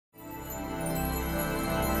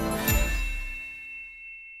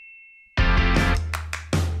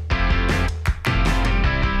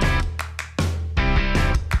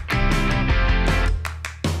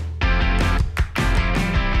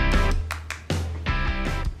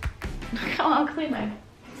how ugly my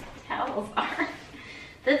towels are.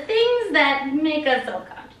 The things that make us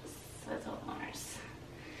self-conscious as homeowners.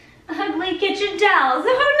 Ugly kitchen towels,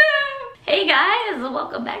 oh no! Hey guys,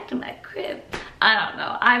 welcome back to my crib. I don't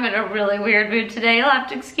know, I'm in a really weird mood today. You'll have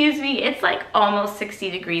to excuse me. It's like almost 60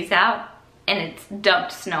 degrees out and it's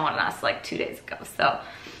dumped snow on us like 2 days ago. So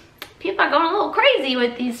people are going a little crazy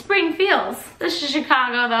with these spring feels. This is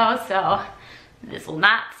Chicago though, so this will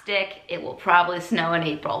not stick. It will probably snow in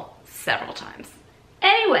April several times.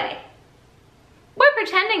 Anyway, we're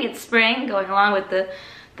pretending it's spring, going along with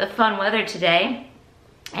the fun weather today.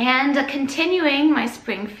 And continuing my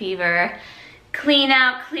spring fever, clear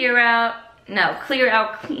out,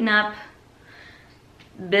 clean up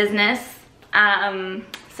business.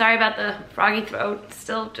 Sorry about the froggy throat,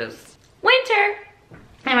 still just winter.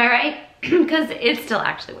 Am I right? Because it's still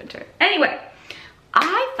actually winter. Anyway,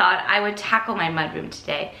 I thought I would tackle my mudroom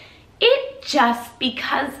today. It just,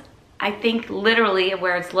 because I think literally of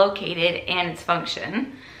where it's located and its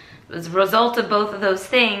function, as a result of both of those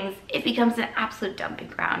things, it becomes an absolute dumping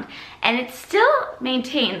ground. And it still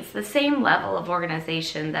maintains the same level of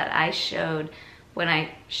organization that I showed when I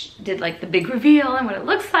did like the big reveal and what it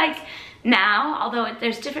looks like now, although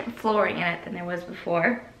there's different flooring in it than there was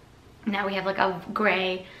before. Now we have like a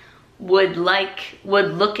gray wood-looking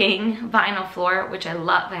vinyl floor, which I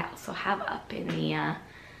love. I also have up in the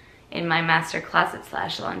in my master closet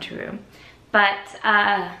 / laundry room. But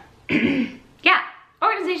yeah,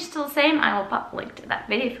 organization's still the same. I will pop a link to that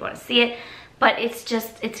video if you want to see it. But it's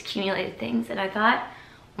accumulated things, and I thought,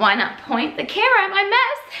 why not point the camera at my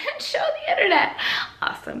mess and show the internet?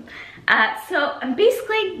 Awesome. So I'm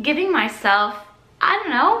basically giving myself, I don't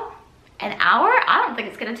know, an hour? I don't think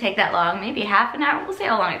it's gonna take that long, maybe half an hour, we'll see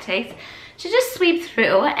how long it takes, to just sweep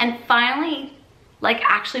through and finally, like,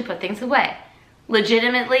 actually put things away.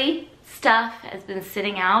 Legitimately, stuff has been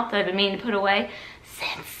sitting out that I've been meaning to put away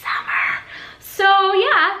since summer. So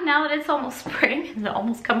yeah, now that it's almost spring, and it's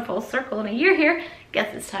almost come full circle in a year here,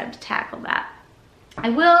 guess it's time to tackle that. I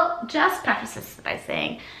will just preface this by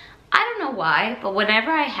saying, I don't know why, but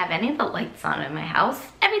whenever I have any of the lights on in my house,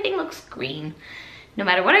 everything looks green. No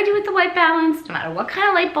matter what I do with the white balance, no matter what kind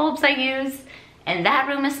of light bulbs I use, and that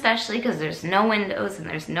room especially, because there's no windows and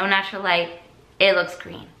there's no natural light, it looks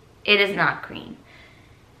green. It is not green.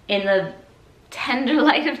 In the tender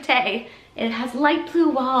light of day, it has light blue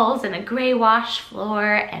walls and a gray wash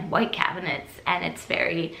floor and white cabinets, and it's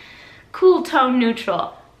very cool tone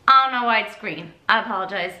neutral. I don't know why it's green. I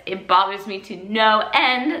apologize. It bothers me to no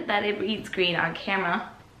end that it reads green on camera.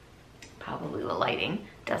 Probably the lighting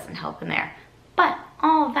doesn't help in there. But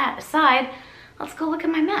all of that aside, let's go look at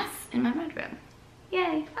my mess in my mudroom.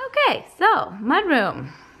 Yay. Okay, so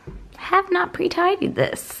mudroom. Have not pre-tidied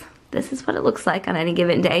this. This is what it looks like on any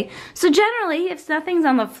given day. So generally, if nothing's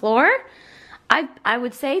on the floor, I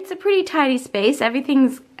would say it's a pretty tidy space.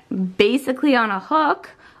 Everything's basically on a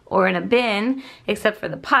hook or in a bin, except for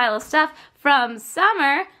the pile of stuff from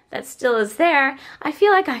summer that still is there. I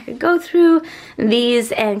feel like I could go through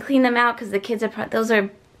these and clean them out because the kids are, those are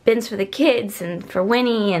bins for the kids and for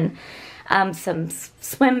Winnie, and some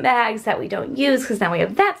swim bags that we don't use because now we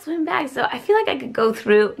have that swim bag. So I feel like I could go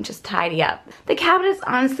through and just tidy up. The cabinets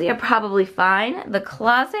honestly are probably fine. The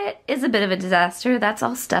closet is a bit of a disaster. That's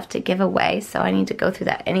all stuff to give away, so I need to go through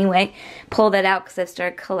that anyway. Pull that out because I've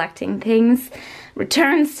started collecting things.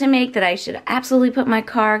 Returns to make that I should absolutely put in my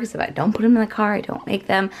car, because if I don't put them in the car, I don't make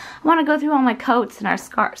them. I want to go through all my coats and our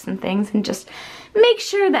scarves and things and just make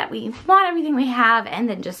sure that we want everything we have, and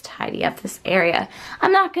then just tidy up this area.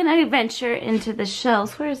 I'm not going to venture into the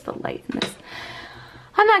shelves. Where's the light in this?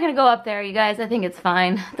 I'm not going to go up there, you guys. I think it's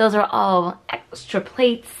fine. Those are all extra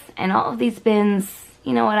plates, and all of these bins,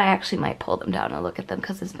 you know what, I actually might pull them down and look at them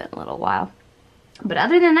because it's been a little while. But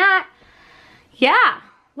other than that, yeah,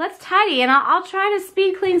 let's tidy, and I'll try to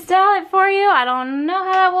speed clean style it for you. I don't know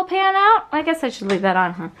how that will pan out. I guess I should leave that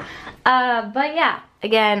on, huh? But yeah,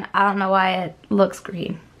 again, I don't know why it looks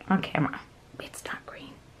green on camera. It's not green.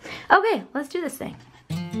 Okay, let's do this thing.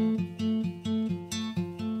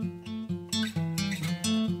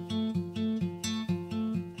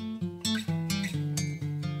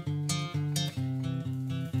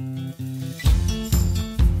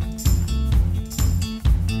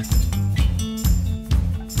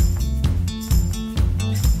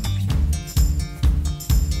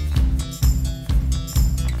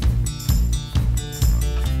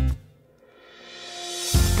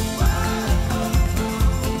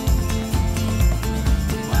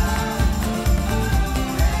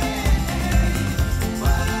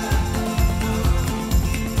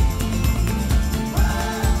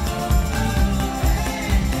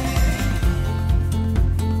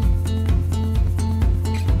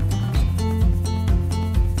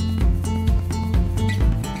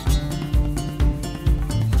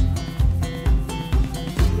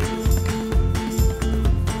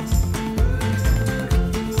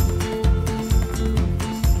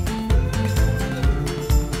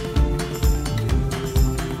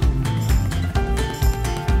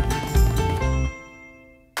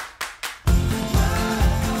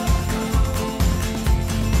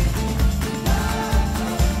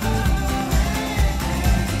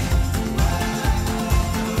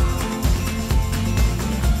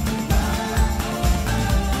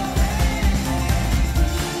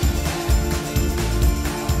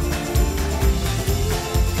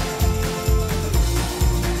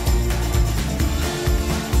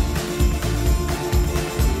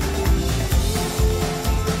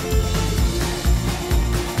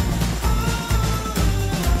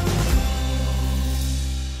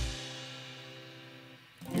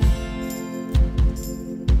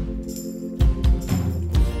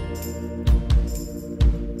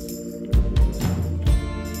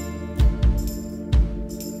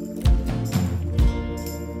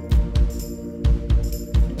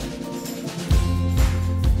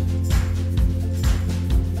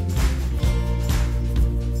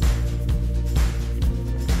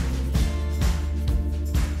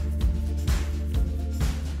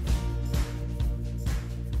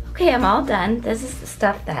 Okay, I'm all done. This is the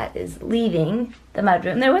stuff that is leaving the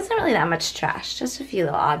mudroom. There wasn't really that much trash, just a few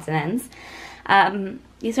little odds and ends.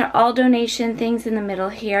 These are all donation things in the middle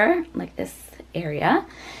here, like this area.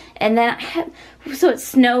 And then so it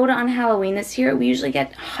snowed on Halloween this year. We usually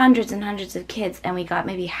get hundreds and hundreds of kids, and we got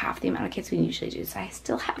maybe half the amount of kids we usually do. So I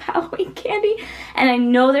still have Halloween candy, and I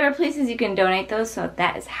know there are places you can donate those, so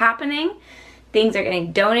that is happening. Things are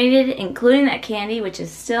getting donated, including that candy, which is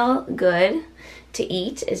still good to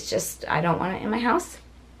eat. It's just, I don't want it in my house.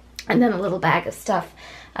 And then a little bag of stuff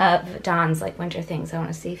of Don's, like, winter things I want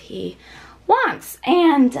to see if he wants.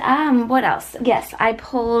 And what else? Yes, I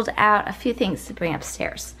pulled out a few things to bring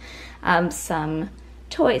upstairs. Some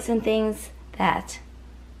toys and things that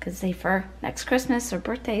could say for next Christmas or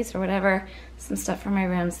birthdays or whatever. Some stuff for my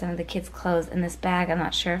room, some of the kids' clothes. And this bag, I'm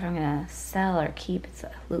not sure if I'm gonna sell or keep. It's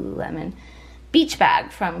a Lululemon beach bag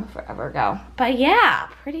from forever ago. But yeah,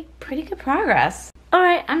 pretty good progress. All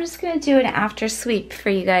right, I'm just gonna do an after sweep for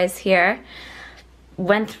you guys here.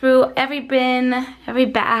 Went through every bin, every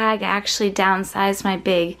bag. I actually downsized my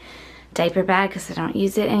big diaper bag because I don't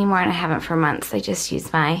use it anymore, and I haven't for months. I just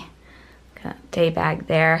use my day bag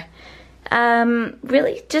there.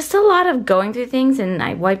 Really just a lot of going through things, and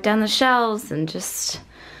I wiped down the shelves and just,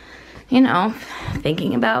 you know,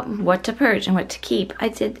 thinking about what to purge and what to keep. I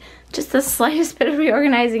did just the slightest bit of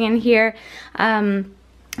reorganizing in here.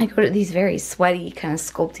 I go to these very sweaty kind of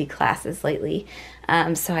sculpty classes lately,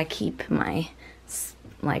 so I keep my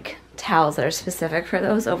like towels that are specific for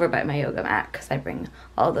those over by my yoga mat because I bring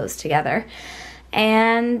all those together.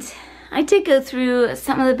 And I did go through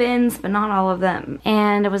some of the bins, but not all of them.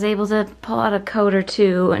 And I was able to pull out a coat or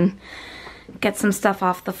two and get some stuff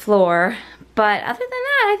off the floor. But other than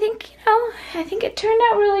that, I think, you know, I think it turned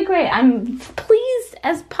out really great. I'm pleased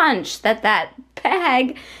as punch that that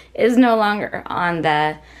bag is no longer on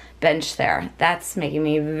the bench there. That's making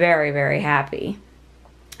me very, very happy.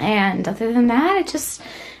 And other than that, it just,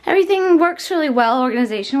 everything works really well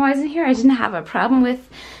organization-wise in here. I didn't have a problem with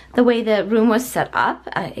the way the room was set up.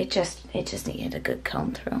 It just needed a good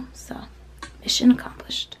comb through. So, mission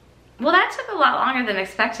accomplished. Well, that took a lot longer than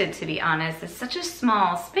expected, to be honest. It's such a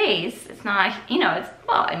small space. It's not, you know, it's,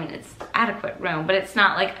 well, I mean, it's adequate room, but it's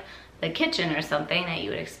not like the kitchen or something that you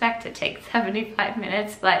would expect to take 75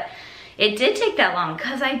 minutes. But it did take that long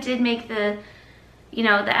because I did make the, you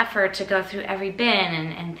know, the effort to go through every bin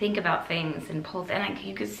and think about things and pull, and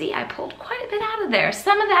you can see I pulled quite a bit out of there.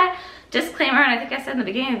 Some of that, disclaimer, and I think I said in the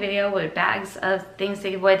beginning of the video, with bags of things to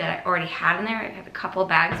give away that I already had in there. I had a couple of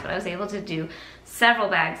bags, but I was able to do several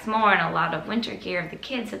bags more and a lot of winter gear of the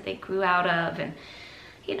kids that they grew out of, and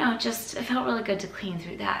you know, just it felt really good to clean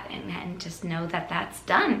through that and just know that that's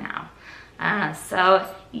done now. So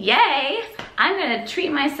yay, I'm gonna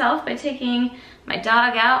treat myself by taking my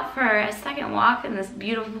dog out for a second walk in this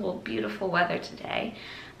beautiful, beautiful weather today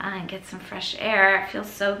and get some fresh air. It feels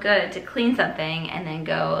so good to clean something and then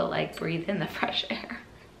go like breathe in the fresh air.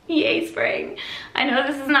 Yay, spring. I know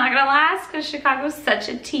this is not gonna last because Chicago's such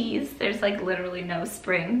a tease. There's like literally no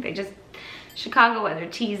spring. They just, Chicago weather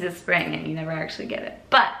teases spring and you never actually get it.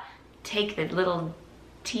 But take the little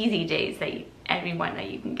teasy days that every one that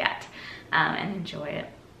you can get and enjoy it.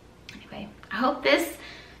 Anyway, I hope this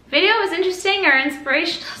video was interesting or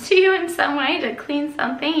inspirational to you in some way to clean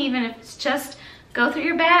something, even if it's just go through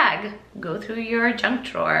your bag, go through your junk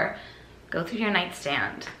drawer, go through your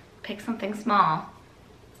nightstand, pick something small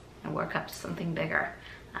and work up to something bigger.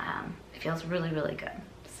 It feels really, really good.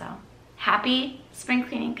 So happy spring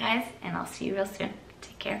cleaning, guys, and I'll see you real soon.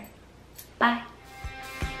 Take care. Bye.